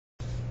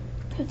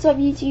What's up,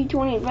 YouTube?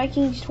 28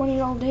 Vikings, 20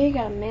 all day.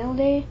 Got a mail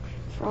day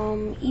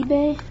from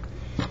eBay.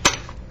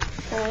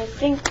 I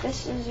think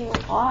this is a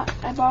lot.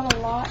 I bought a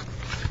lot.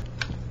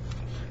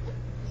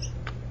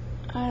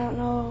 I don't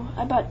know.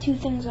 I bought 2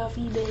 things off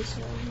eBay,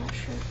 so I'm not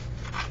sure.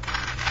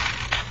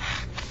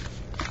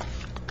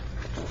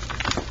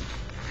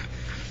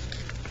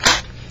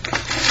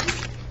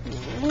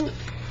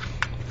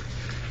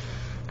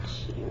 Let's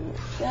see what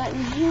we got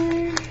in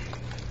here.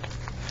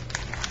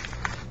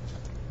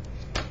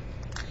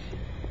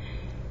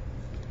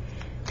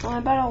 Well, I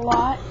bought a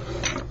lot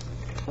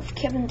of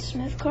Kevin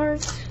Smith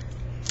cards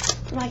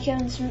for my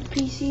Kevin Smith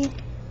PC.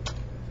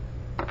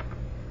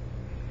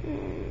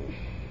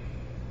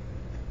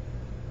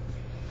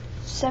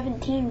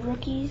 17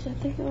 rookies, I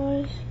think it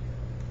was.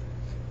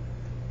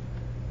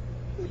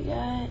 We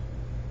got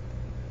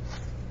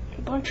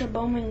a bunch of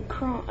Bowman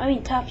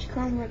Chrome, Topps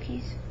Chrome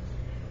rookies.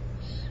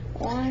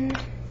 1,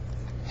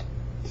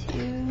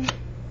 2,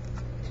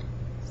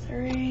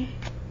 3,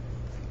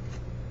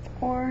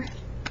 4,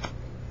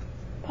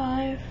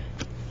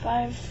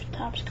 5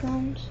 Topps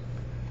Chromes.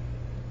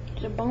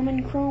 There's a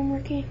Bowman Chrome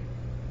rookie.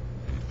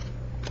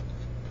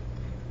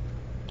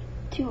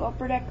 2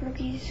 Upper Deck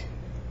rookies.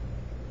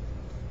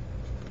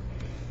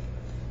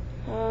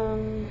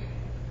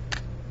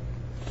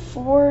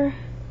 4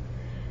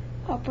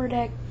 Upper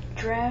Deck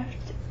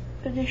Draft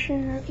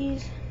Edition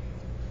rookies.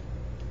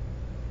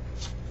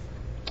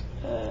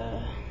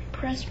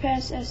 Press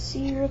Pass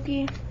SC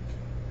rookie.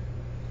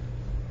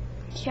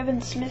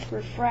 Kevin Smith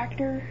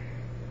Refractor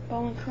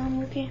Bowman Chrome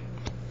rookie.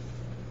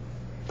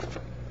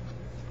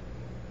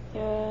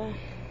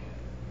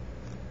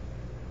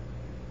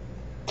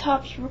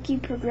 Topps Rookie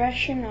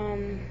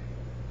Progression,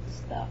 it's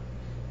the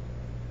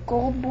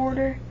gold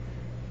border,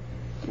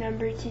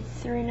 number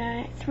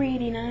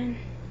 389.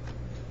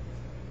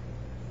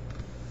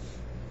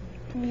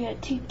 We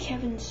got 2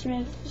 Kevin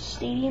Smith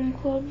Stadium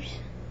Clubs,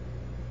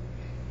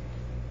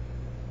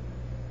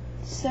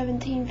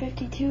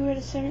 1752 out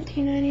of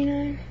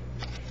 1799,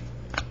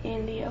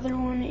 and the other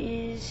one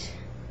is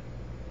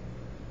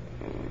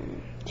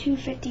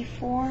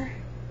 254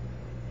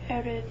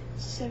 out of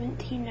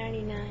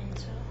 1799.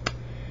 So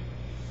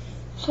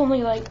it's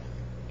only like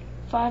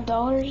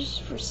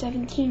 $5 for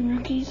 17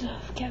 rookies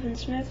of Kevin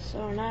Smith,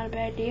 so not a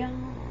bad deal.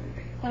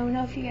 Let me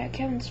know if you got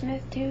Kevin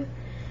Smith too.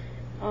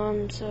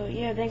 So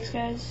yeah, thanks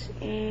guys,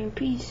 and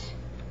peace.